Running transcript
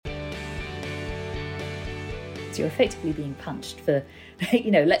you're effectively being punched for,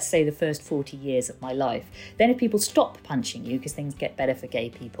 let's say the first 40 years of my life. Then if people stop punching you because things get better for gay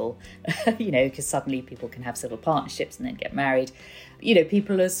people, because suddenly people can have civil partnerships and then get married,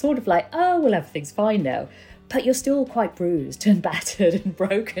 people are sort of like, oh, well, everything's fine now. But you're still quite bruised and battered and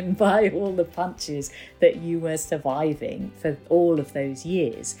broken by all the punches that you were surviving for all of those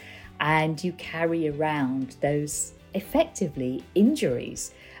years. And you carry around those effectively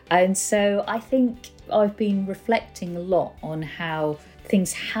injuries. And so I think I've been reflecting a lot on how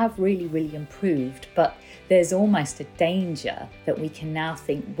things have really, really improved, but there's almost a danger that we can now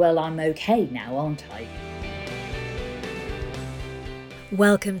think, well, I'm okay now, aren't I?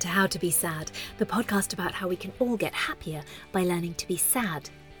 Welcome to How to Be Sad, the podcast about how we can all get happier by learning to be sad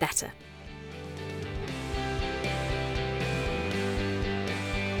better.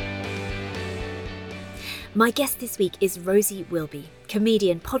 My guest this week is Rosie Wilby,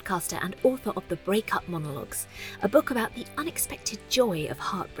 comedian, podcaster and author of The Breakup Monologues, a book about the unexpected joy of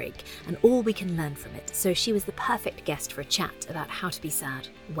heartbreak and all we can learn from it. So she was the perfect guest for a chat about how to be sad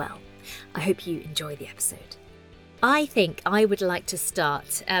well. I hope you enjoy the episode. I think I would like to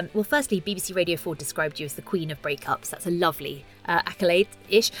start, firstly, BBC Radio 4 described you as the queen of breakups. That's a lovely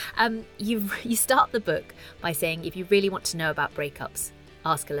accolade-ish. You start the book by saying, if you really want to know about breakups,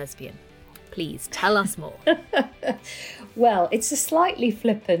 ask a lesbian. Please tell us more. Well, it's a slightly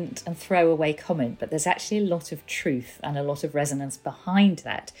flippant and throwaway comment, but there's actually a lot of truth and a lot of resonance behind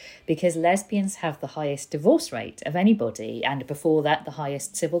that, because lesbians have the highest divorce rate of anybody, and before that, the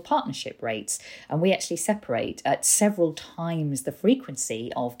highest civil partnership rates. And we actually separate at several times the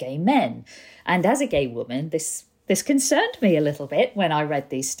frequency of gay men. And as a gay woman, this concerned me a little bit when I read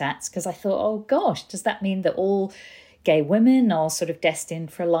these stats, because I thought, oh gosh, does that mean that all gay women are sort of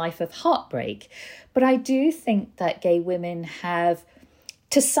destined for a life of heartbreak? But I do think that gay women have,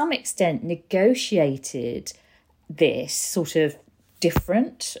 to some extent, negotiated this sort of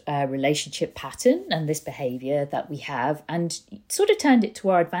different relationship pattern and this behaviour that we have, and sort of turned it to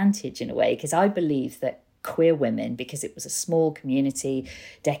our advantage in a way, because I believe that queer women, because it was a small community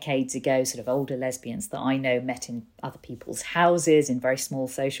decades ago, sort of older lesbians that I know met in other people's houses in very small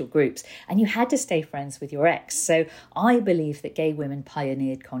social groups, and you had to stay friends with your ex. So I believe that gay women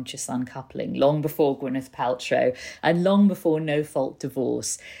pioneered conscious uncoupling long before Gwyneth Paltrow and long before no-fault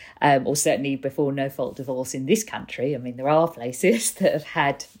divorce, or certainly before no-fault divorce in this country. I mean, there are places that have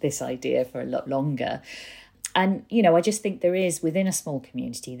had this idea for a lot longer. And, I just think there is within a small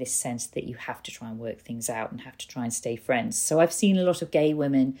community this sense that you have to try and work things out and have to try and stay friends. So I've seen a lot of gay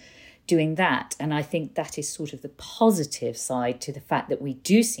women doing that. And I think that is sort of the positive side to the fact that we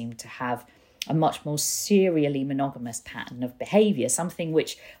do seem to have a much more serially monogamous pattern of behaviour, something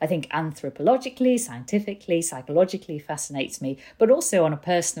which I think anthropologically, scientifically, psychologically fascinates me. But also on a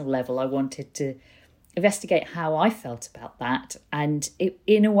personal level, I wanted to investigate how I felt about that. And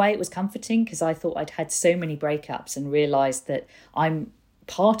in a way, it was comforting, because I thought I'd had so many breakups and realised that I'm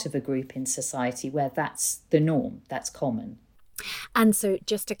part of a group in society where that's the norm, that's common. And so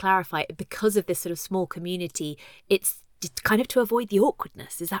just to clarify, because of this sort of small community, it's kind of to avoid the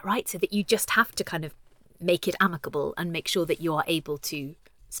awkwardness, is that right? So that you just have to kind of make it amicable and make sure that you are able to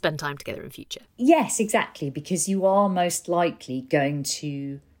spend time together in future. Yes, exactly, because you are most likely going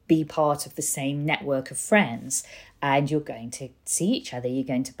to be part of the same network of friends, and you're going to see each other, you're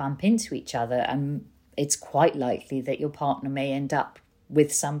going to bump into each other, and it's quite likely that your partner may end up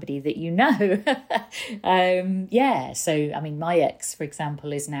with somebody that you know. So I mean, my ex, for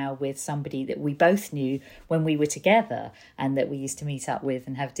example, is now with somebody that we both knew when we were together and that we used to meet up with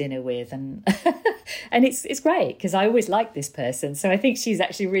and have dinner with, and and it's great, because I always liked this person. So I think she's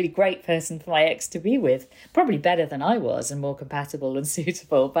actually a really great person for my ex to be with, probably better than I was and more compatible and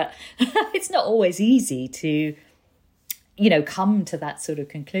suitable. But it's not always easy to, come to that sort of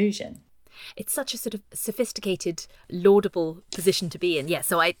conclusion. It's such a sort of sophisticated, laudable position to be in. Yeah,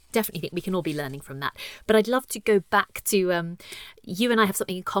 so I definitely think we can all be learning from that. But I'd love to go back to you and I have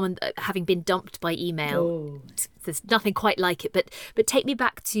something in common, having been dumped by email. Oh. There's nothing quite like it. But take me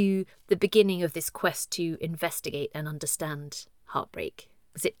back to the beginning of this quest to investigate and understand heartbreak.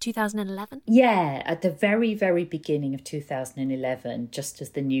 Was it 2011? Yeah, at the very, very beginning of 2011, just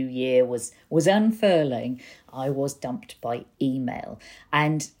as the new year was unfurling, I was dumped by email.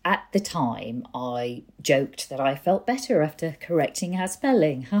 And at the time, I joked that I felt better after correcting our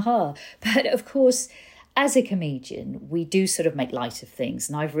spelling. Haha. But of course, as a comedian, we do sort of make light of things.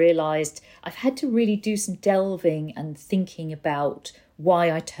 And I've realised I've had to really do some delving and thinking about why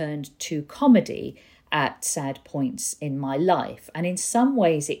I turned to comedy at sad points in my life. And in some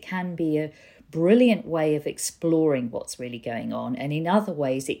ways, it can be a brilliant way of exploring what's really going on. And in other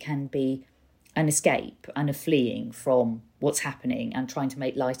ways, it can be an escape and a fleeing from what's happening and trying to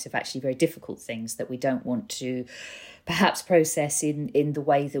make light of actually very difficult things that we don't want to perhaps process in the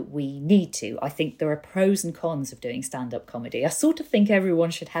way that we need to. I think there are pros and cons of doing stand-up comedy. I sort of think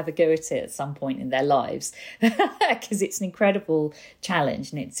everyone should have a go at it at some point in their lives because it's an incredible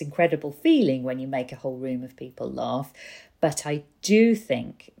challenge and it's an incredible feeling when you make a whole room of people laugh. But I do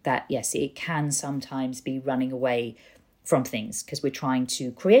think that, yes, it can sometimes be running away from things because we're trying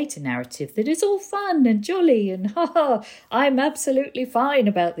to create a narrative that is all fun and jolly and I'm absolutely fine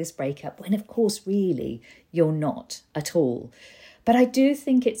about this breakup, when of course really you're not at all. But I do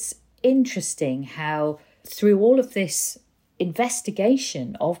think it's interesting how through all of this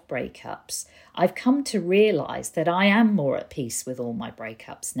investigation of breakups, I've come to realise that I am more at peace with all my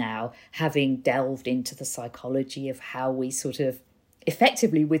breakups now, having delved into the psychology of how we sort of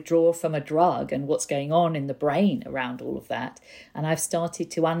effectively withdraw from a drug and what's going on in the brain around all of that. And I've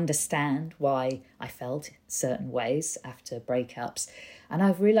started to understand why I felt certain ways after breakups. And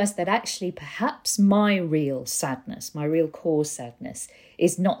I've realised that actually perhaps my real sadness, my real core sadness,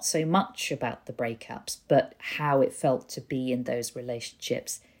 is not so much about the breakups, but how it felt to be in those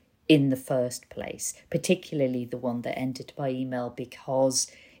relationships in the first place, particularly the one that ended by email,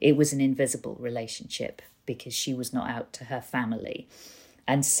 because it was an invisible relationship, because she was not out to her family.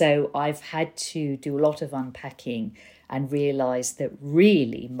 And so I've had to do a lot of unpacking and realise that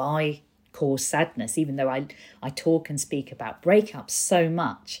really my core sadness, even though I talk and speak about breakups so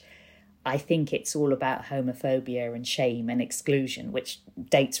much, I think it's all about homophobia and shame and exclusion, which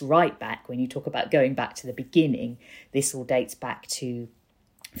dates right back, when you talk about going back to the beginning, this all dates back to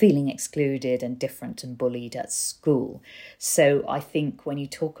feeling excluded and different and bullied at school. So I think when you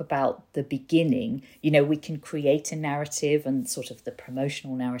talk about the beginning, we can create a narrative, and sort of the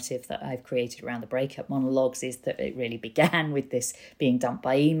promotional narrative that I've created around the breakup monologues is that it really began with this being dumped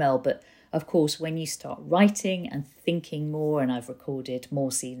by email. But of course, when you start writing and thinking more, and I've recorded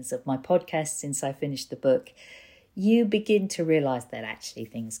more seasons of my podcast since I finished the book, you begin to realise that actually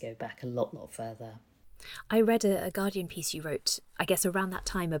things go back a lot further. I read a Guardian piece you wrote, I guess around that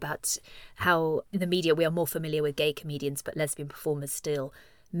time, about how in the media we are more familiar with gay comedians, but lesbian performers still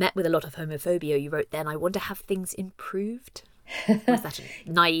met with a lot of homophobia. You wrote then, I wonder, have things improved? Was that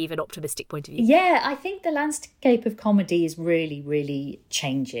a naive and optimistic point of view? Yeah, I think the landscape of comedy is really, really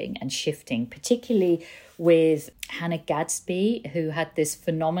changing and shifting, particularly with Hannah Gadsby, who had this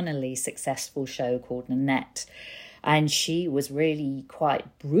phenomenally successful show called Nanette. And she was really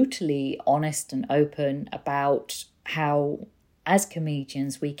quite brutally honest and open about how, as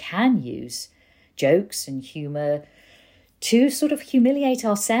comedians, we can use jokes and humour to sort of humiliate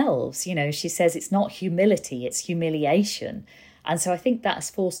ourselves. She says it's not humility, it's humiliation. And so I think that's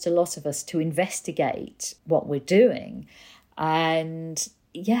forced a lot of us to investigate what we're doing. And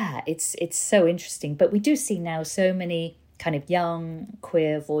yeah, it's so interesting. But we do see now so many kind of young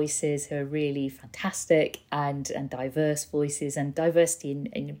queer voices who are really fantastic, and diverse voices, and diversity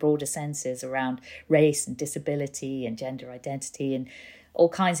in broader senses around race and disability and gender identity and all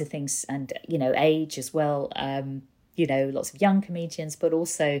kinds of things, and age as well. Lots of young comedians, but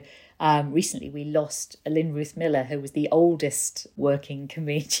also recently we lost Lynn Ruth Miller, who was the oldest working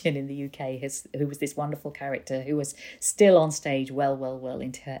comedian in the UK, who was this wonderful character who was still on stage well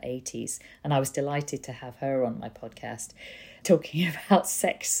into her 80s. And I was delighted to have her on my podcast talking about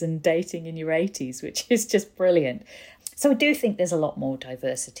sex and dating in your 80s, which is just brilliant. So I do think there's a lot more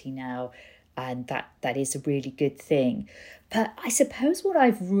diversity now, and that is a really good thing. But I suppose what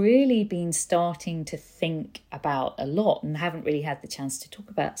I've really been starting to think about a lot, and haven't really had the chance to talk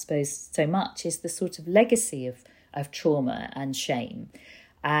about, I suppose, so much, is the sort of legacy of trauma and shame,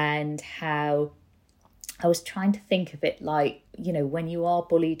 and how I was trying to think of it like, when you are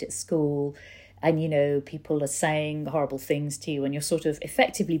bullied at school and, people are saying horrible things to you and you're sort of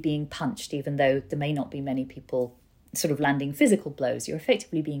effectively being punched, even though there may not be many people sort of landing physical blows, you're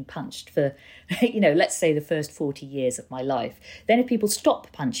effectively being punched for, let's say the first 40 years of my life. Then if people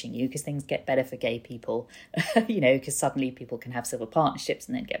stop punching you because things get better for gay people, because suddenly people can have civil partnerships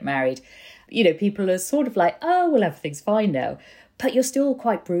and then get married, people are sort of like, oh, well, everything's fine now. But you're still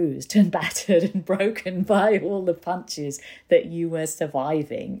quite bruised and battered and broken by all the punches that you were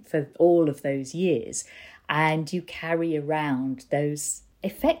surviving for all of those years. And you carry around those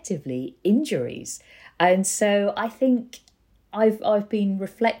effectively injuries. And so I think I've been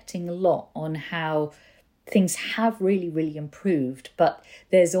reflecting a lot on how things have really, really improved, but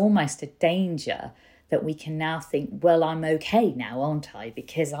there's almost a danger that we can now think, well, I'm okay now, aren't I?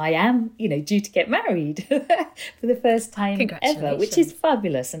 Because I am, due to get married for the first time ever, which is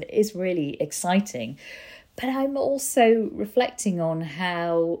fabulous and it is really exciting. But I'm also reflecting on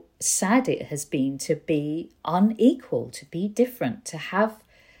how sad it has been to be unequal, to be different, to have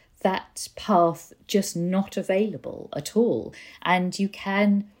that path just not available at all. And you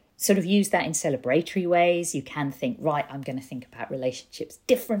can sort of use that in celebratory ways. You can think, right, I'm going to think about relationships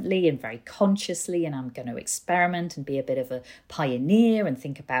differently and very consciously, and I'm going to experiment and be a bit of a pioneer and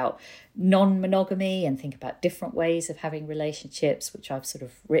think about non-monogamy and think about different ways of having relationships, which I've sort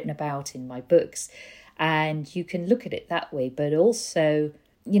of written about in my books. And you can look at it that way, but also,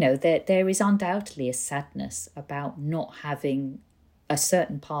 you know, there is undoubtedly a sadness about not having a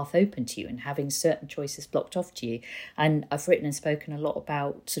certain path open to you and having certain choices blocked off to you. And I've written and spoken a lot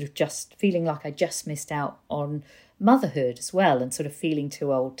about sort of just feeling like I just missed out on motherhood as well, and sort of feeling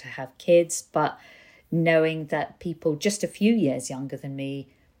too old to have kids, but knowing that people just a few years younger than me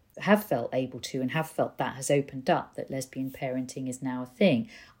have felt able to and have felt that has opened up, that lesbian parenting is now a thing.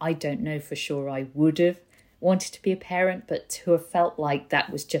 I don't know for sure I would have wanted to be a parent, but to have felt like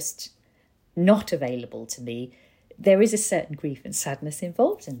that was just not available to me, there is a certain grief and sadness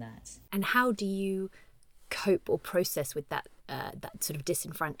involved in that. And how do you cope or process with that sort of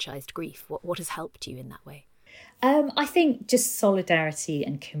disenfranchised grief? What has helped you in that way? I think just solidarity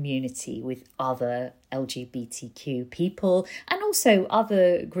and community with other LGBTQ people, and also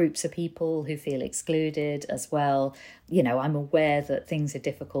other groups of people who feel excluded as well. You know, I'm aware that things are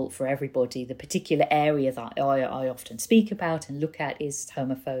difficult for everybody. The particular area that I often speak about and look at is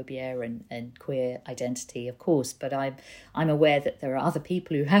homophobia and queer identity, of course. But I'm aware that there are other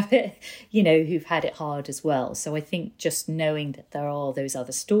people who have it, you know, who've had it hard as well. So I think just knowing that there are those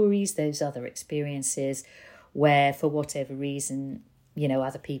other stories, those other experiences, where for whatever reason, you know,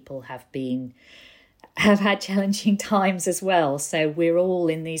 other people have had challenging times as well. So we're all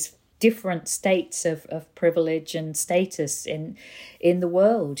in these different states of privilege and status in the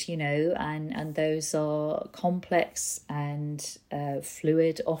world, you know, and those are complex and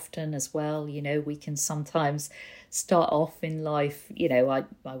fluid often as well. You know, we can sometimes start off in life, you know,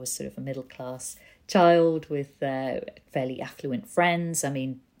 I was sort of a middle class child with fairly affluent friends. I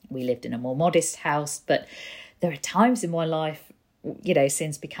mean, we lived in a more modest house, but there are times in my life, you know,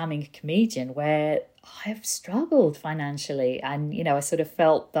 since becoming a comedian where I've struggled financially. And, you know, I sort of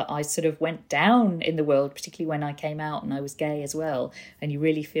felt that I sort of went down in the world, particularly when I came out and I was gay as well. And you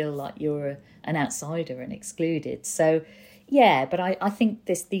really feel like you're an outsider and excluded. So, yeah, but I think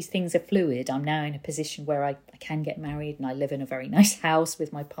these things are fluid. I'm now in a position where I can get married and I live in a very nice house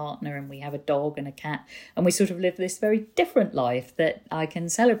with my partner and we have a dog and a cat. And we sort of live this very different life that I can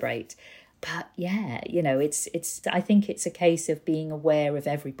celebrate. But yeah, you know, I think it's a case of being aware of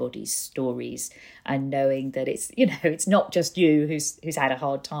everybody's stories and knowing that it's, you know, it's not just you who's had a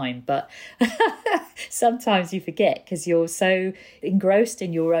hard time, but sometimes you forget because you're so engrossed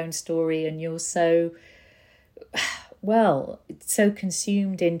in your own story and you're so, well, so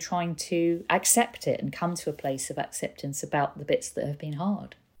consumed in trying to accept it and come to a place of acceptance about the bits that have been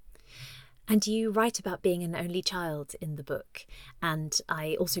hard. And you write about being an only child in the book. And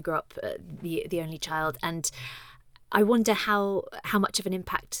I also grew up the only child. And I wonder how much of an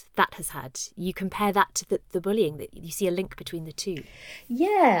impact that has had. You compare that to the bullying, that you see a link between the two.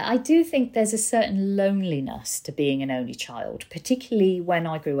 Yeah, I do think there's a certain loneliness to being an only child, particularly when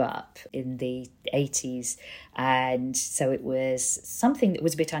I grew up in the 80s. And so it was something that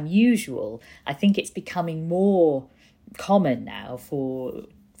was a bit unusual. I think it's becoming more common now for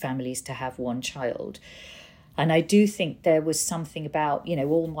families to have one child. And I do think there was something about, you know,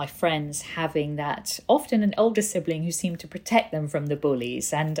 all my friends having that, often an older sibling who seemed to protect them from the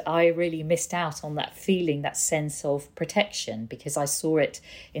bullies. And I really missed out on that feeling, that sense of protection, because I saw it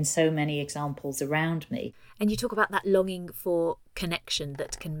in so many examples around me. And you talk about that longing for connection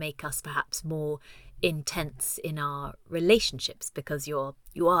that can make us perhaps more intense in our relationships because you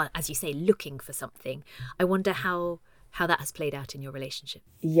are, as you say, looking for something. I wonder how that has played out in your relationship.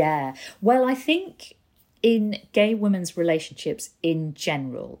 Yeah. Well, I think in gay women's relationships in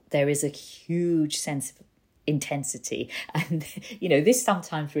general, there is a huge sense of intensity. And, you know, this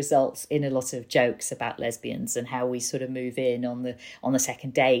sometimes results in a lot of jokes about lesbians and how we sort of move in on the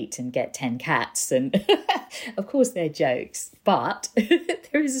second date and get 10 cats. And of course they're jokes, but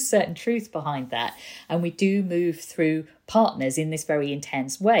there is a certain truth behind that. And we do move through partners in this very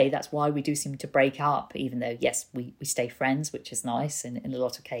intense way. That's why we do seem to break up, even though, yes, we stay friends, which is nice in a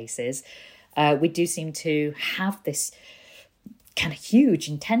lot of cases. We do seem to have this kind of huge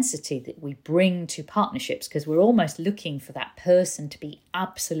intensity that we bring to partnerships because we're almost looking for that person to be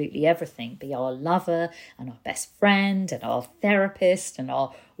absolutely everything, be our lover and our best friend and our therapist and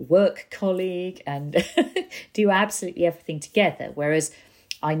our work colleague and do absolutely everything together. Whereas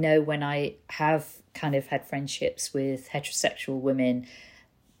I know when I have kind of had friendships with heterosexual women,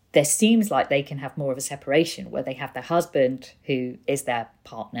 there seems like they can have more of a separation where they have their husband who is their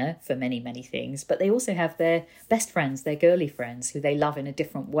partner for many, many things, but they also have their best friends, their girly friends who they love in a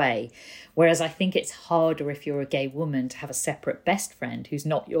different way. Whereas I think it's harder if you're a gay woman to have a separate best friend who's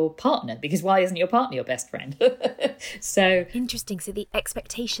not your partner, because why isn't your partner your best friend? So interesting. So the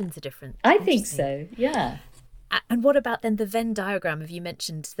expectations are different. I think so, yeah. And what about then the Venn diagram? Have you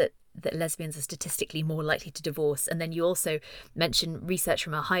mentioned that lesbians are statistically more likely to divorce? And then you also mentioned research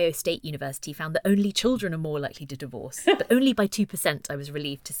from Ohio State University found that only children are more likely to divorce, but only by 2%, I was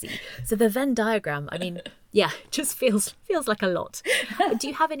relieved to see. So the Venn diagram, I mean, yeah, just feels like a lot. Do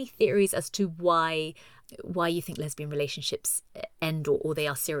you have any theories as to why you think lesbian relationships end or they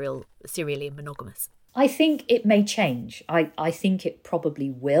are serially monogamous? I think it may change. I think it probably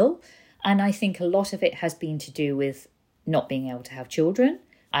will. And I think a lot of it has been to do with not being able to have children.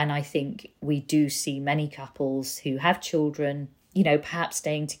 And I think we do see many couples who have children, you know, perhaps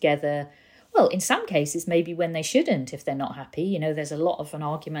staying together. Well, in some cases, maybe when they shouldn't, if they're not happy. You know, there's a lot of an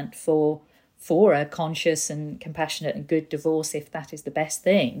argument for a conscious and compassionate and good divorce if that is the best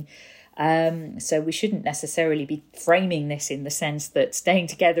thing. So we shouldn't necessarily be framing this in the sense that staying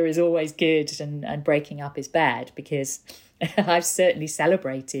together is always good and breaking up is bad, because I've certainly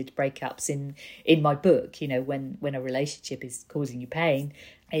celebrated breakups in my book. You know, when a relationship is causing you pain,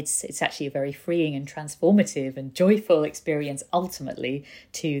 it's actually a very freeing and transformative and joyful experience ultimately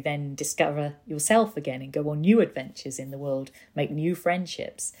to then discover yourself again and go on new adventures in the world, make new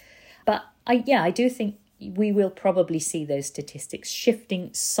friendships. But I do think we will probably see those statistics shifting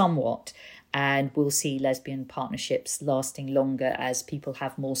somewhat, and we'll see lesbian partnerships lasting longer as people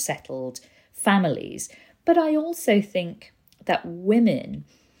have more settled families. But I also think that women,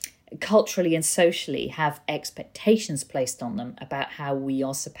 culturally and socially, have expectations placed on them about how we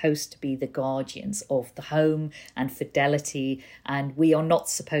are supposed to be the guardians of the home and fidelity, and we are not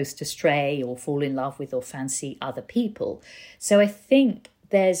supposed to stray or fall in love with or fancy other people. So I think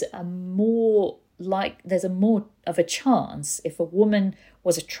there's a more of a chance if a woman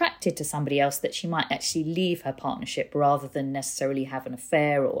was attracted to somebody else that she might actually leave her partnership rather than necessarily have an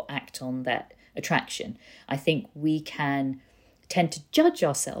affair or act on that attraction. I think we can tend to judge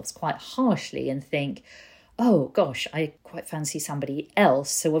ourselves quite harshly and think, oh gosh, I quite fancy somebody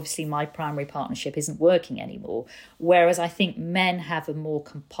else, so obviously my primary partnership isn't working anymore. Whereas I think men have a more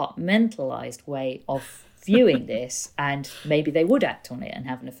compartmentalized way of viewing this, and maybe they would act on it and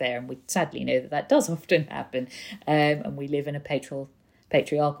have an affair, and we sadly know that does often happen, and we live in a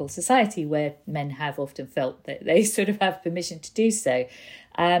patriarchal society where men have often felt that they sort of have permission to do so.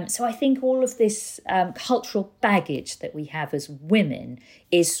 So I think all of this cultural baggage that we have as women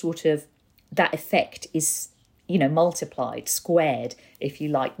is sort of, that effect is, you know, multiplied, squared, if you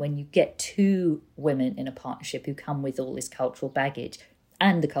like, when you get two women in a partnership who come with all this cultural baggage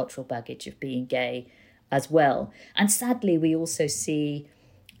and the cultural baggage of being gay as well. And sadly, we also see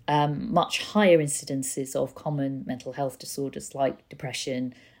much higher incidences of common mental health disorders like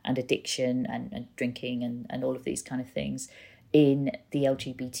depression and addiction and drinking and all of these kind of things in the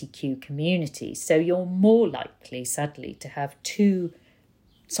LGBTQ community. So you're more likely, sadly, to have two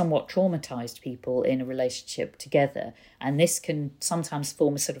somewhat traumatized people in a relationship together. And this can sometimes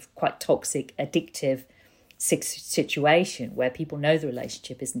form a sort of quite toxic, addictive situation where people know the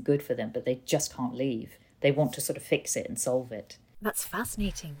relationship isn't good for them, but they just can't leave. They want to sort of fix it and solve it. That's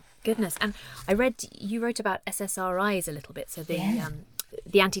fascinating. Goodness. And I read you wrote about SSRIs a little bit, so the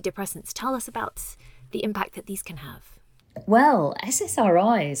antidepressants. Tell us about the impact that these can have. Well,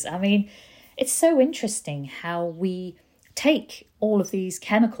 SSRIs, I mean, it's so interesting how we take all of these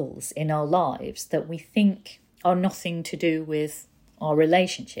chemicals in our lives that we think are nothing to do with our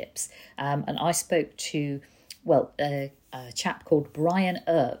relationships. And I spoke to, a chap called Brian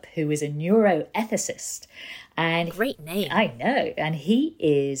Earp, who is a neuroethicist. And great name. I know. And he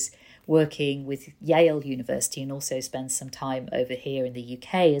is working with Yale University and also spends some time over here in the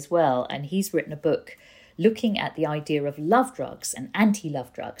UK as well. And he's written a book looking at the idea of love drugs and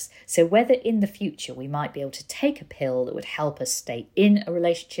anti-love drugs. So whether in the future we might be able to take a pill that would help us stay in a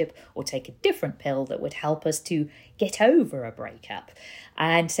relationship or take a different pill that would help us to get over a breakup.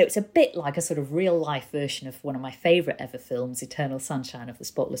 And so it's a bit like a sort of real life version of one of my favourite ever films, Eternal Sunshine of the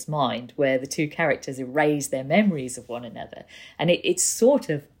Spotless Mind, where the two characters erase their memories of one another. And it's sort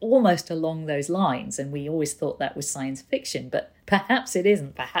of almost along those lines. And we always thought that was science fiction, but perhaps it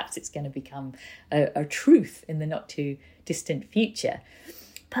isn't. Perhaps it's going to become a truth in the not too distant future.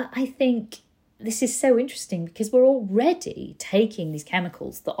 But I think this is so interesting because we're already taking these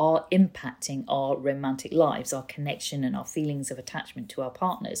chemicals that are impacting our romantic lives, our connection and our feelings of attachment to our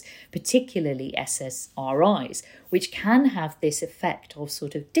partners, particularly SSRIs, which can have this effect of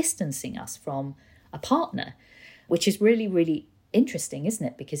sort of distancing us from a partner, which is really, really interesting, isn't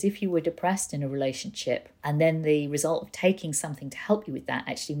it? Because if you were depressed in a relationship and then the result of taking something to help you with that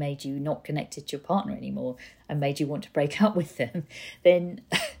actually made you not connected to your partner anymore and made you want to break up with them, then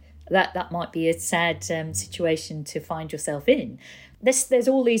that might be a sad situation to find yourself in. There's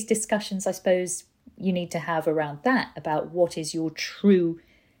all these discussions, I suppose, you need to have around that, about what is your true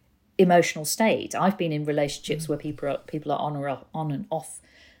emotional state. I've been in relationships where people are on and off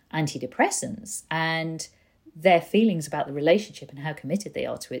antidepressants, and their feelings about the relationship and how committed they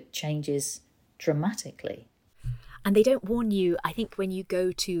are to it changes dramatically. And they don't warn you, I think, when you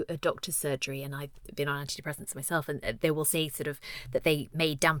go to a doctor's surgery, and I've been on antidepressants myself, and they will say sort of that they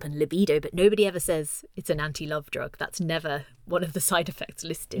may dampen libido, but nobody ever says it's an anti-love drug. That's never one of the side effects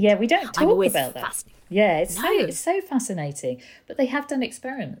listed. Yeah, we don't talk about that. Yeah, it's so fascinating. But they have done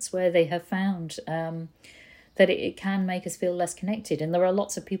experiments where they have found that it can make us feel less connected. And there are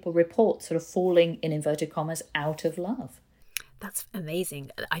lots of people report sort of falling, in inverted commas, out of love. That's amazing.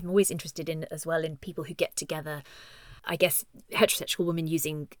 I'm always interested in as well in people who get together, I guess heterosexual women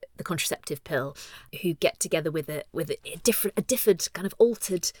using the contraceptive pill, who get together with a different kind of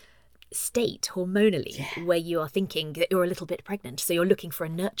altered state hormonally, where you are thinking that you're a little bit pregnant, so you're looking for a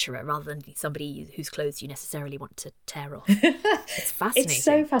nurturer rather than somebody whose clothes you necessarily want to tear off. It's fascinating. It's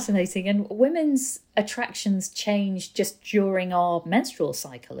so fascinating. And women's attractions change just during our menstrual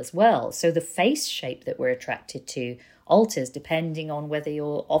cycle as well. So the face shape that we're attracted to alters depending on whether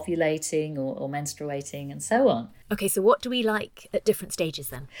you're ovulating or menstruating and so on. Okay, so what do we like at different stages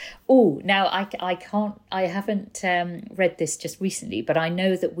then? Oh, now I haven't read this just recently, but I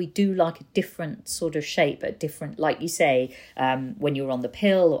know that we do like a different sort of shape at different, like you say, when you're on the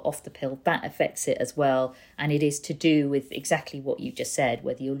pill or off the pill, that affects it as well. And it is to do with exactly what you just said,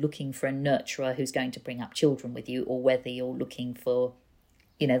 whether you're looking for a nurturer who's going to bring up children with you, or whether you're looking for,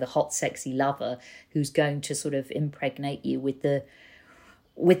 you know, the hot, sexy lover who's going to sort of impregnate you with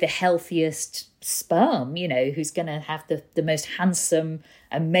the healthiest sperm, you know, who's going to have the most handsome,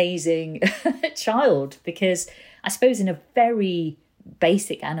 amazing child. Because I suppose in a very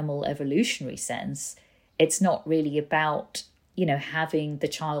basic animal evolutionary sense, it's not really about, you know, having the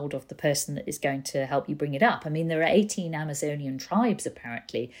child of the person that is going to help you bring it up. I mean, there are 18 Amazonian tribes,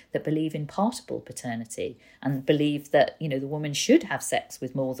 apparently, that believe in partible paternity and believe that, you know, the woman should have sex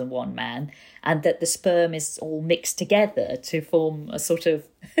with more than one man, and that the sperm is all mixed together to form a sort of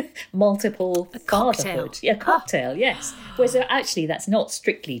multiple fatherhood. Yeah, cocktail, yes. Whereas actually that's not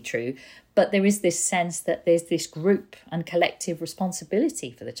strictly true. But there is this sense that there's this group and collective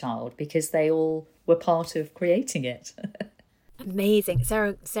responsibility for the child because they all were part of creating it. Amazing.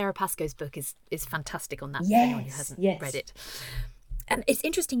 Sarah Pascoe's book is fantastic on that, for anyone who hasn't read it. And it's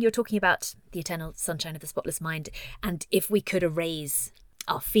interesting you're talking about the eternal sunshine of the spotless mind, and if we could erase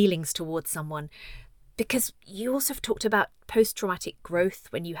our feelings towards someone, because you also have talked about post-traumatic growth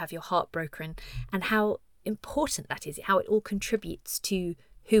when you have your heart broken, and how important that is, how it all contributes to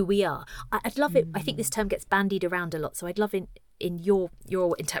who we are. I'd love it. I think this term gets bandied around a lot, so I'd love in your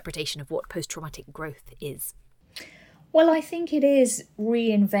interpretation of what post-traumatic growth is. Well, I think it is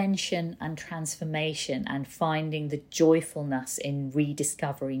reinvention and transformation and finding the joyfulness in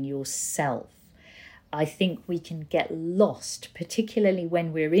rediscovering yourself. I think we can get lost, particularly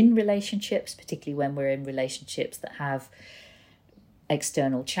when we're in relationships, that have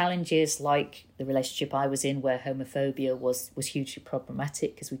external challenges, like the relationship I was in where homophobia was hugely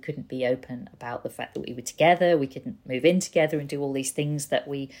problematic because we couldn't be open about the fact that we were together, we couldn't move in together and do all these things that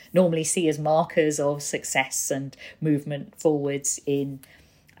we normally see as markers of success and movement forwards in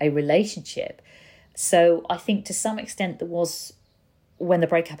a relationship. So I think to some extent there was, when the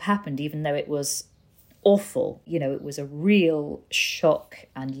breakup happened, even though it was awful, you know, it was a real shock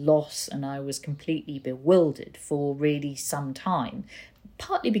and loss, and I was completely bewildered for really some time,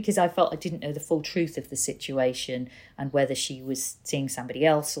 partly because I felt I didn't know the full truth of the situation and whether she was seeing somebody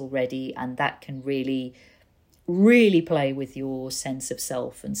else already, and that can really, really play with your sense of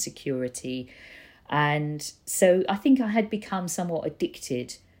self and security. And so I think I had become somewhat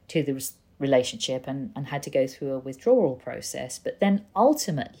addicted to the relationship and had to go through a withdrawal process. But then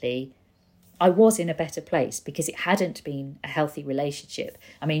ultimately I was in a better place because it hadn't been a healthy relationship.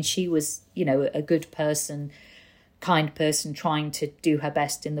 I mean, she was, you know, a good person, kind person, trying to do her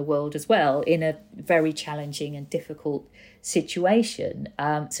best in the world as well, in a very challenging and difficult situation.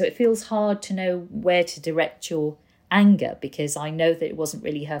 So it feels hard to know where to direct your anger, because I know that it wasn't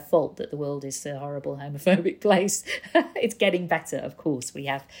really her fault that the world is a horrible homophobic place. It's getting better, of course. We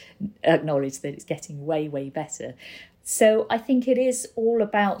have acknowledged that it's getting way, way better. So I think it is all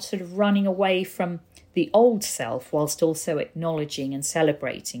about sort of running away from the old self whilst also acknowledging and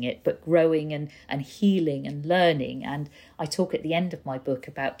celebrating it, but growing and healing and learning. And I talk at the end of my book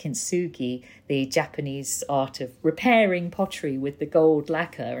about kintsugi, the Japanese art of repairing pottery with the gold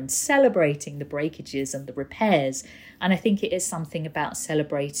lacquer and celebrating the breakages and the repairs. And I think it is something about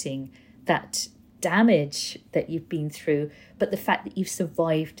celebrating that damage that you've been through, but the fact that you've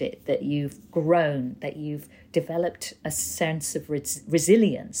survived it, that you've grown, that you've developed a sense of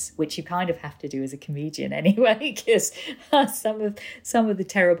resilience, which you kind of have to do as a comedian anyway, because some of the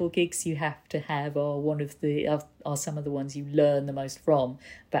terrible gigs you have to have are some of the ones you learn the most from,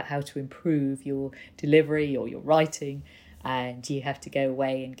 about how to improve your delivery or your writing, and you have to go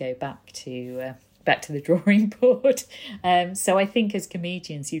away and go back to the drawing board. So I think as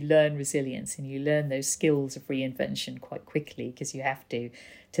comedians, you learn resilience and you learn those skills of reinvention quite quickly, because you have to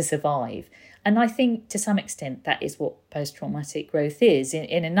survive. And I think to some extent that is what post-traumatic growth is.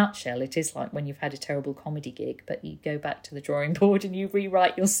 In a nutshell, it is like when you've had a terrible comedy gig, but you go back to the drawing board and you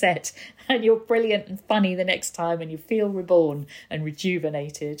rewrite your set and you're brilliant and funny the next time and you feel reborn and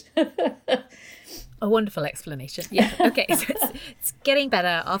rejuvenated. A wonderful explanation. Yeah. Okay. So it's getting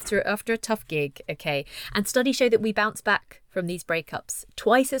better after a tough gig. Okay. And studies show that we bounce back from these breakups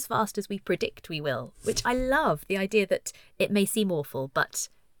twice as fast as we predict we will, which I love. The idea that it may seem awful, but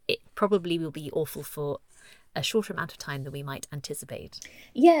it probably will be awful for a shorter amount of time than we might anticipate.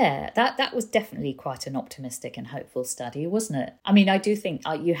 Yeah, that was definitely quite an optimistic and hopeful study, wasn't it? I mean, I do think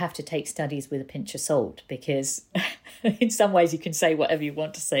you have to take studies with a pinch of salt, because in some ways you can say whatever you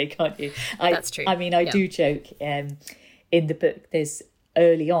want to say, can't you? That's true. I mean, I do joke in the book, there's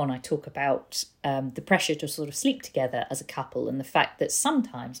early on I talk about the pressure to sort of sleep together as a couple, and the fact that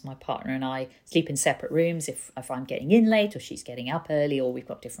sometimes my partner and I sleep in separate rooms if I'm getting in late or she's getting up early, or we've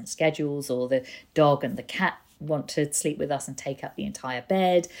got different schedules, or the dog and the cat want to sleep with us and take up the entire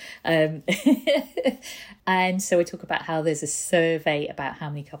bed. And so we talk about how there's a survey about how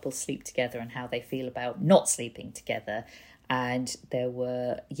many couples sleep together and how they feel about not sleeping together. And there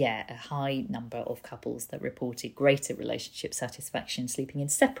were, a high number of couples that reported greater relationship satisfaction sleeping in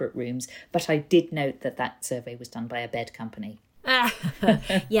separate rooms. But I did note that survey was done by a bed company.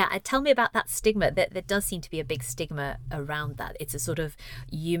 Yeah, tell me about that stigma. There does seem to be a big stigma around that. It's a sort of,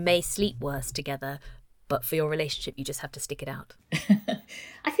 you may sleep worse together, but for your relationship, you just have to stick it out.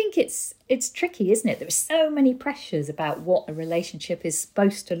 I think it's tricky, isn't it? There are so many pressures about what a relationship is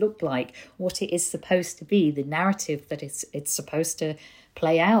supposed to look like, what it is supposed to be, the narrative that it's supposed to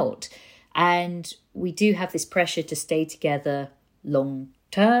play out. And we do have this pressure to stay together long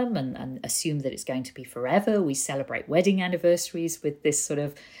term and assume that it's going to be forever. We celebrate wedding anniversaries with this sort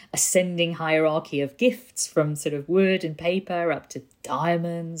of ascending hierarchy of gifts, from sort of wood and paper up to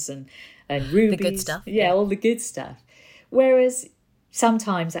diamonds and rubies. The good stuff. Yeah, all the good stuff. Whereas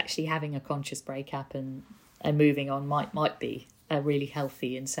sometimes actually having a conscious breakup and moving on might be a really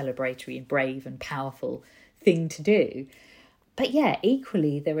healthy and celebratory and brave and powerful thing to do. But yeah,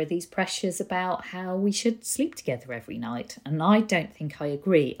 equally, there are these pressures about how we should sleep together every night. And I don't think I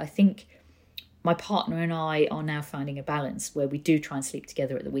agree. I think my partner and I are now finding a balance where we do try and sleep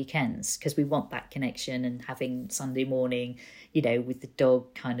together at the weekends, because we want that connection and having Sunday morning, with the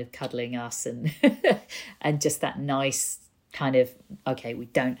dog kind of cuddling us and and just that nice kind of, okay, we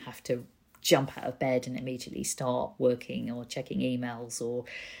don't have to jump out of bed and immediately start working or checking emails or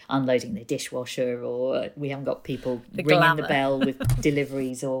unloading the dishwasher, or we haven't got people ringing the bell with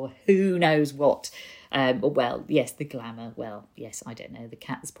deliveries or who knows what. The glamour. Well, yes, I don't know. The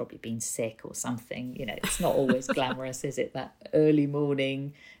cat has probably been sick or something. It's not always glamorous, is it? That early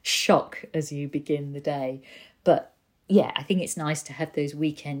morning shock as you begin the day. But yeah, I think it's nice to have those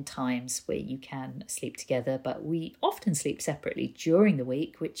weekend times where you can sleep together, but we often sleep separately during the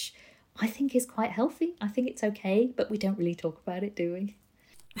week, which I think is quite healthy. I think it's okay, but we don't really talk about it, do we?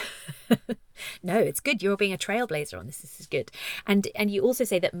 No, it's good. You're being a trailblazer on this. This is good. And you also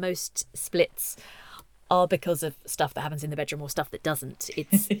say that most splits are because of stuff that happens in the bedroom or stuff that doesn't.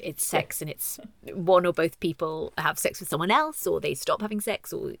 It's sex, and it's one or both people have sex with someone else, or they stop having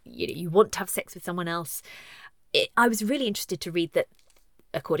sex, or you want to have sex with someone else. I was really interested to read that,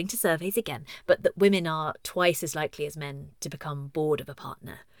 according to surveys again, but that women are twice as likely as men to become bored of a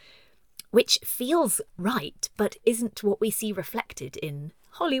partner, which feels right, but isn't what we see reflected in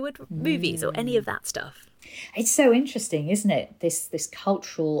Hollywood movies or any of that stuff. It's so interesting, isn't it? This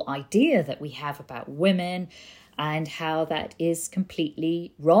cultural idea that we have about women and how that is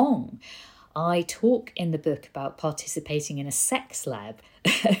completely wrong. I talk in the book about participating in a sex lab,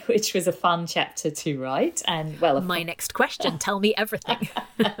 which was a fun chapter to write. And well, my next question, tell me everything.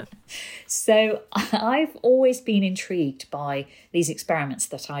 So I've always been intrigued by these experiments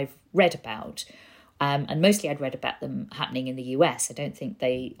that I've read about. And mostly I'd read about them happening in the US. I don't think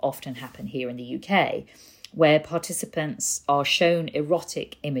they often happen here in the UK, where participants are shown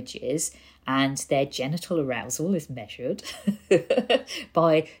erotic images and their genital arousal is measured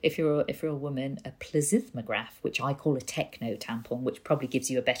by, if you're a woman, a plethysmograph, which I call a techno tampon, which probably gives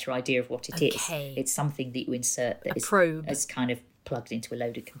you a better idea of what it is. It's something that you insert that is kind of plugged into a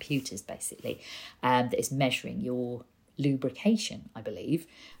load of computers, basically, that is measuring your lubrication, I believe.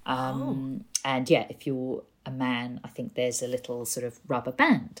 And yeah, if you're a man, I think there's a little sort of rubber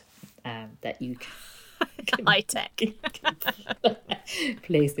band that you can high tech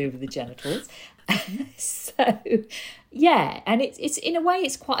place over the genitals. So yeah, and it's in a way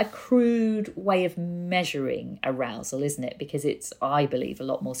it's quite a crude way of measuring arousal, isn't it? Because it's, I believe, a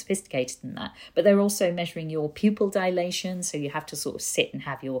lot more sophisticated than that. But they're also measuring your pupil dilation, so you have to sort of sit and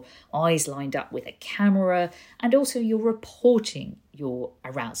have your eyes lined up with a camera, and also you're reporting your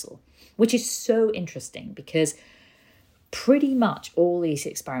arousal, which is so interesting because pretty much all these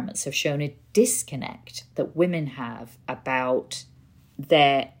experiments have shown a disconnect that women have about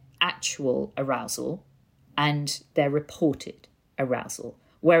their actual arousal and their reported arousal,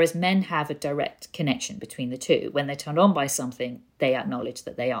 whereas men have a direct connection between the two. When they're turned on by something, they acknowledge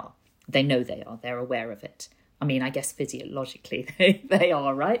that they are. They know they are. They're aware of it. I mean, I guess physiologically they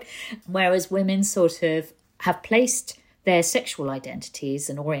are, right? Whereas women sort of have placed their sexual identities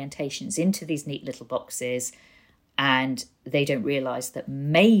and orientations into these neat little boxes, and they don't realise that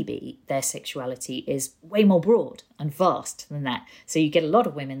maybe their sexuality is way more broad and vast than that. So you get a lot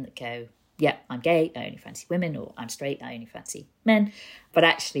of women that go, yeah, I'm gay, I only fancy women, or I'm straight, I only fancy men. But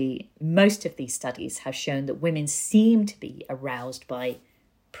actually, most of these studies have shown that women seem to be aroused by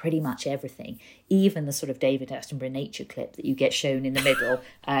pretty much everything, even the sort of David Attenborough nature clip that you get shown in the middle,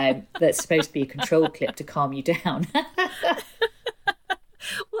 that's supposed to be a control clip to calm you down.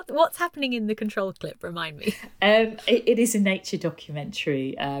 What's happening in the control clip? Remind me. It is a nature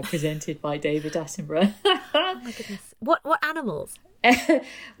documentary presented by David Attenborough. Oh my goodness. What animals?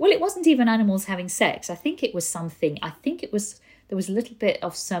 Well, it wasn't even animals having sex. I think it was there was a little bit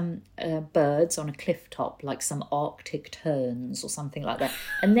of some birds on a cliff top, like some Arctic terns or something like that.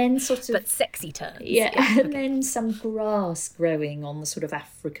 And then sort of... But sexy terns. Yeah, and then some grass growing on the sort of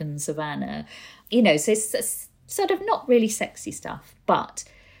African savannah. You know, so it's sort of not really sexy stuff, but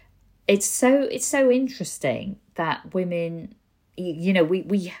it's so interesting that women, you know,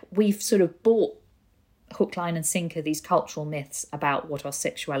 we've sort of bought hook, line and sinker these cultural myths about what our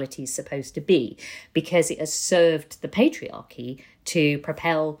sexuality is supposed to be, because it has served the patriarchy to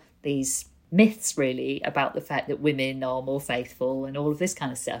propel these myths really about the fact that women are more faithful and all of this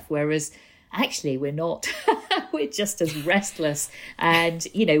kind of stuff, whereas actually we're not. We're just as restless, and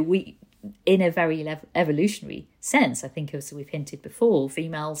you know, we, in a very evolutionary sense, I think, as we've hinted before,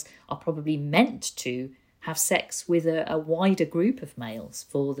 females are probably meant to have sex with a wider group of males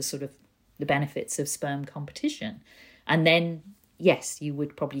for the sort of the benefits of sperm competition. And then, yes, you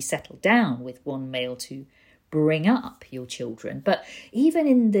would probably settle down with one male to bring up your children. But even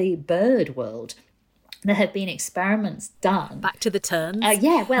in the bird world, there have been experiments done. Back to the terns.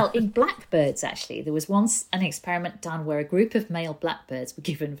 Yeah, well, in blackbirds, actually, there was once an experiment done where a group of male blackbirds were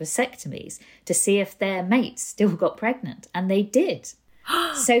given vasectomies to see if their mates still got pregnant. And they did.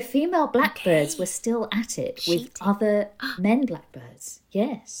 So female blackbirds were still at it with other men blackbirds.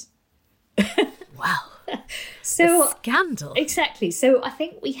 Yes. Wow. So a scandal. Exactly. So I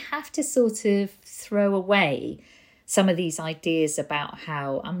think we have to sort of throw away some of these ideas about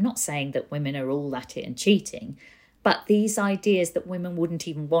how, I'm not saying that women are all at it and cheating, but these ideas that women wouldn't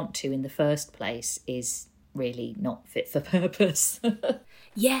even want to in the first place is really not fit for purpose.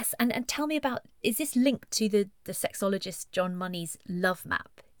 Yes, and tell me about, is this linked to the sexologist John Money's love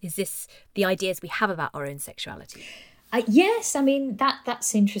map? Is this the ideas we have about our own sexuality? Yes, I mean,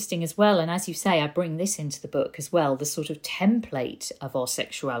 that's interesting as well. And as you say, I bring this into the book as well, the sort of template of our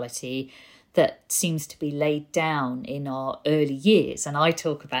sexuality that seems to be laid down in our early years. And I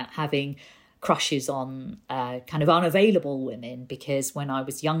talk about having crushes on kind of unavailable women, because when I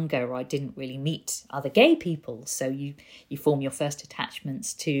was younger, I didn't really meet other gay people. So you form your first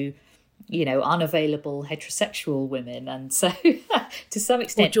attachments to, you know, unavailable heterosexual women. And so to some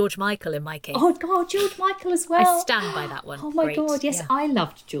extent... Or George Michael in my case. Oh, God, George Michael as well. I stand by that one. Oh, my Great. God, yes, yeah. I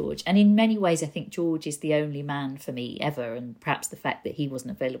loved George. And in many ways, I think George is the only man for me ever. And perhaps the fact that he wasn't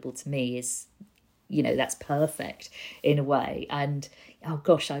available to me is, that's perfect in a way. And oh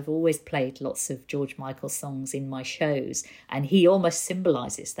gosh, I've always played lots of George Michael songs in my shows, and he almost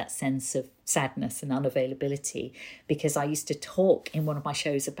symbolises that sense of sadness and unavailability, because I used to talk in one of my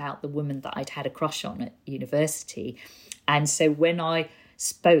shows about the woman that I'd had a crush on at university. And so when I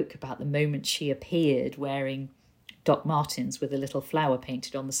spoke about the moment she appeared wearing Doc Martens with a little flower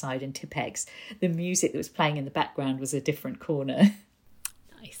painted on the side and Tipp-Ex, the music that was playing in the background was a different corner.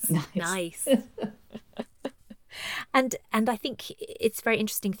 Nice. And I think it's very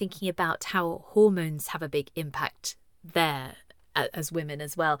interesting thinking about how hormones have a big impact there as women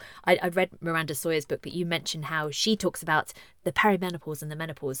as well. I'd read Miranda Sawyer's book, but you mentioned how she talks about the perimenopause and the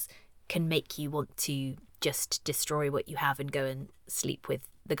menopause can make you want to just destroy what you have and go and sleep with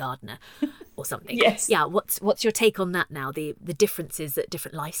the gardener or something. Yes. Yeah. What's your take on that now? The differences at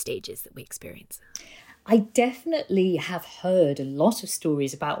different life stages that we experience. I definitely have heard a lot of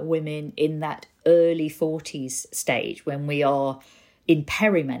stories about women in that early 40s stage when we are in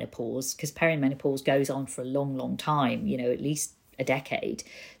perimenopause, because perimenopause goes on for a long, long time, at least a decade.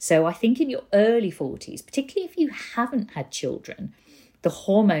 So I think in your early 40s, particularly if you haven't had children, the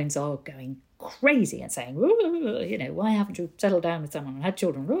hormones are going crazy and saying, why haven't you settled down with someone and had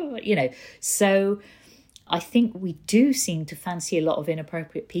children? So I think we do seem to fancy a lot of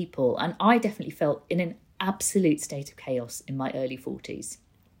inappropriate people. And I definitely felt in an absolute state of chaos in my early 40s.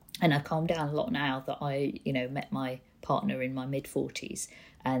 And I've calmed down a lot now that I, met my partner in my mid-40s,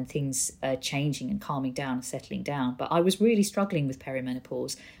 and things are changing and calming down and settling down. But I was really struggling with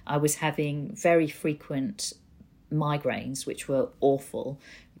perimenopause. I was having very frequent migraines, which were awful.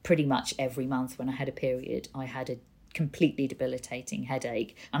 Pretty much every month when I had a period, I had a completely debilitating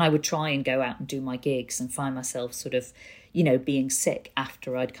headache, and I would try and go out and do my gigs and find myself sort of being sick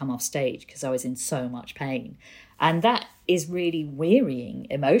after I'd come off stage because I was in so much pain. And that is really wearying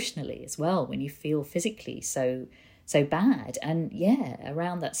emotionally as well when you feel physically so bad. And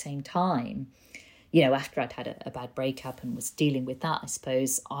around that same time, after I'd had a bad breakup and was dealing with that, I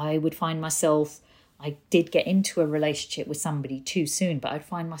suppose I would find myself, I did get into a relationship with somebody too soon, but I'd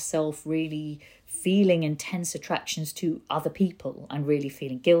find myself really feeling intense attractions to other people and really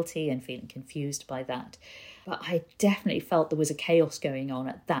feeling guilty and feeling confused by that. But I definitely felt there was a chaos going on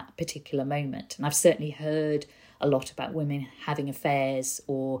at that particular moment. And I've certainly heard a lot about women having affairs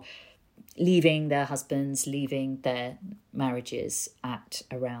or leaving their husbands, leaving their marriages at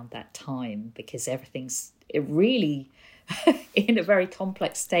around that time, because everything's really in a very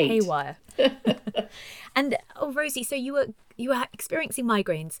complex state. Haywire. And Rosie, so you were experiencing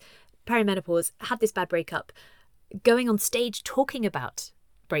migraines, perimenopause, had this bad breakup, going on stage talking about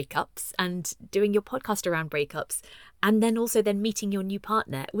breakups and doing your podcast around breakups, and then also meeting your new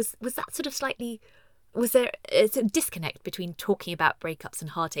partner. Was that sort of slightly, was there a sort of disconnect between talking about breakups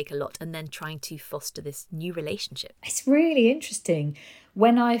and heartache a lot and then trying to foster this new relationship? It's really interesting.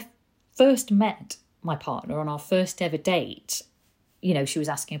 When I first met my partner on our first ever date, she was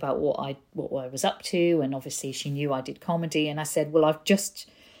asking about what I was up to, and obviously she knew I did comedy, and I said, well, I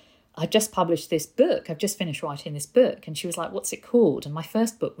just published this book. I've just finished writing this book. And she was like, what's it called? And my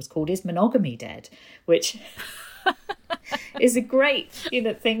first book was called Is Monogamy Dead? Which is a great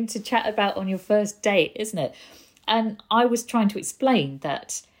thing to chat about on your first date, isn't it? And I was trying to explain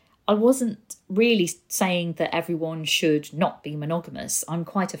that I wasn't really saying that everyone should not be monogamous. I'm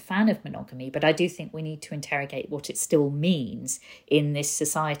quite a fan of monogamy, but I do think we need to interrogate what it still means in this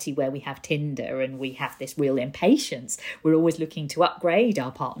society where we have Tinder and we have this real impatience. We're always looking to upgrade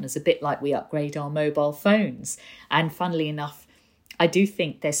our partners, a bit like we upgrade our mobile phones. And funnily enough, I do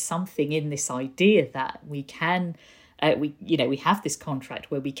think there's something in this idea that we can... we have this contract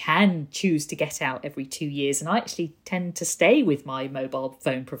where we can choose to get out every 2 years. And I actually tend to stay with my mobile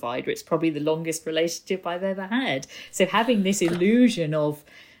phone provider. It's probably the longest relationship I've ever had. So having this illusion of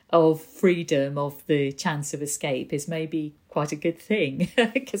freedom, of the chance of escape, is maybe quite a good thing,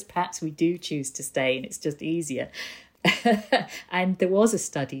 because perhaps we do choose to stay and it's just easier. And there was a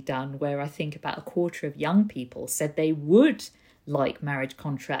study done where I think about a quarter of young people said they would like marriage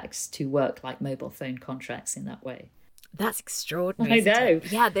contracts to work like mobile phone contracts in that way. That's extraordinary. I know.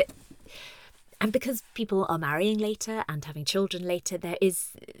 Yeah, and because people are marrying later and having children later, there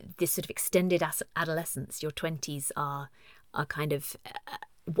is this sort of extended adolescence. Your 20s are kind of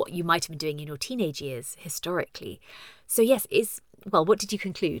what you might have been doing in your teenage years historically. So yes, what did you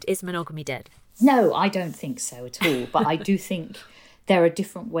conclude? Is monogamy dead? No, I don't think so at all. But I do think there are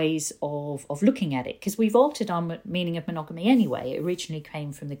different ways of looking at it, because we've altered our meaning of monogamy anyway. It originally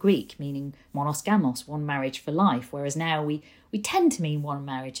came from the Greek, meaning monos gamos, one marriage for life, whereas now we tend to mean one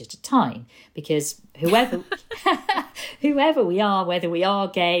marriage at a time, because whoever we are, whether we are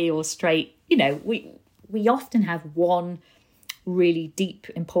gay or straight, we often have one really deep,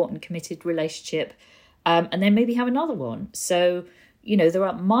 important, committed relationship, and then maybe have another one. So,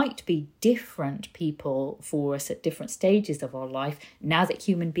 might be different people for us at different stages of our life, now that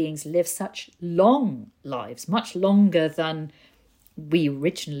human beings live such long lives, much longer than we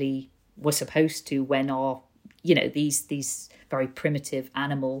originally were supposed to, when our, these very primitive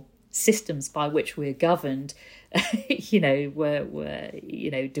animal systems by which we're governed, were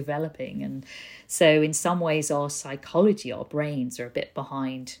developing. And so in some ways our psychology, our brains are a bit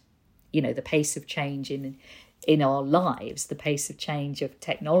behind, the pace of change in our lives, the pace of change of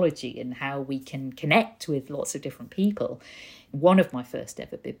technology and how we can connect with lots of different people. One of my first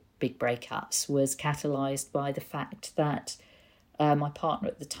ever big breakups was catalysed by the fact that my partner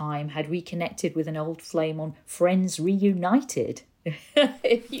at the time had reconnected with an old flame on Friends Reunited.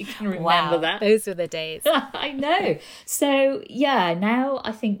 If you can remember that. Those were the days. I know. So, yeah, now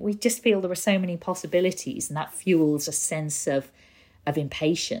I think we just feel there are so many possibilities, and that fuels a sense of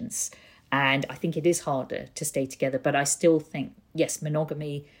impatience. And I think it is harder to stay together. But I still think, yes,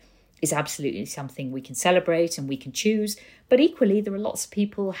 monogamy is absolutely something we can celebrate and we can choose. But equally, there are lots of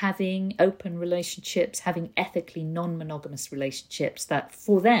people having open relationships, having ethically non-monogamous relationships that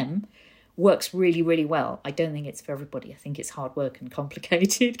for them works really, really well. I don't think it's for everybody. I think it's hard work and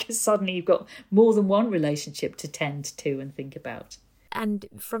complicated, because suddenly you've got more than one relationship to tend to and think about. And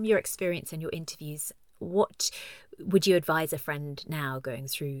from your experience and your interviews, what would you advise a friend now going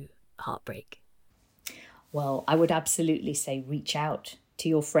through heartbreak? Well, I would absolutely say reach out to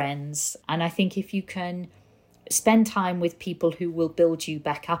your friends. And I think if you can spend time with people who will build you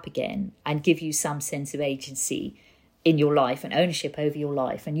back up again and give you some sense of agency in your life and ownership over your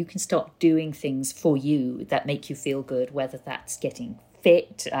life, and you can start doing things for you that make you feel good, whether that's getting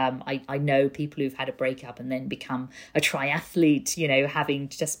fit. I know people who've had a breakup and then become a triathlete, having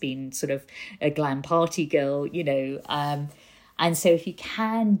just been sort of a glam party girl, and so if you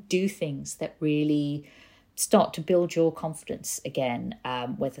can do things that really start to build your confidence again,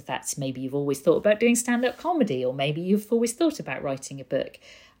 whether that's maybe you've always thought about doing stand-up comedy, or maybe you've always thought about writing a book.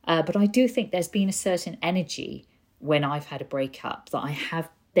 But I do think there's been a certain energy when I've had a breakup that I have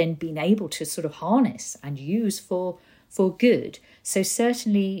then been able to sort of harness and use for good. So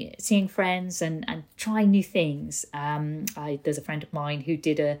certainly seeing friends and trying new things. There's a friend of mine who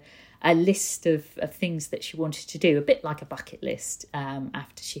did a list of things that she wanted to do, a bit like a bucket list,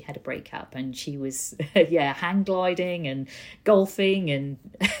 after she had a breakup. And she was, hang gliding and golfing and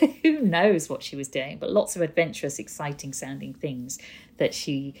who knows what she was doing, but lots of adventurous, exciting sounding things that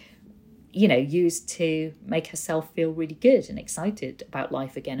she used to make herself feel really good and excited about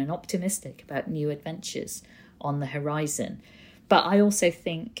life again and optimistic about new adventures on the horizon. But I also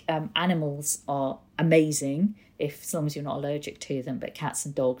think animals are amazing, as long as you're not allergic to them. But cats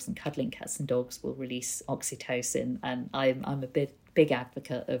and dogs, and cuddling cats and dogs, will release oxytocin. And I'm a big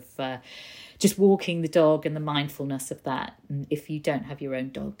advocate of just walking the dog and the mindfulness of that. And if you don't have your own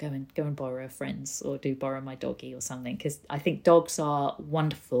dog, go and borrow a friend's, or do borrow my doggy or something, because I think dogs are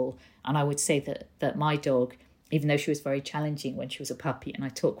wonderful. And I would say that my dog, even though she was very challenging when she was a puppy, and I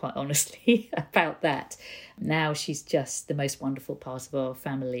talk quite honestly about that, now she's just the most wonderful part of our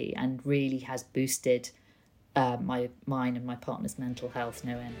family and really has boosted mine and my partner's mental health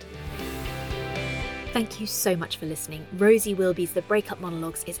no end. Thank you so much for listening. Rosie Wilby's The Breakup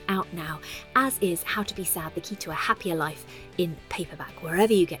Monologues is out now, as is How to Be Sad, The Key to a Happier Life, in paperback,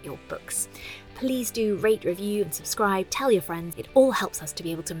 wherever you get your books. Please do rate, review and subscribe, tell your friends. It all helps us to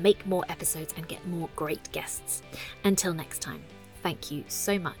be able to make more episodes and get more great guests. Until next time, thank you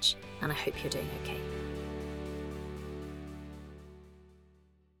so much, and I hope you're doing okay.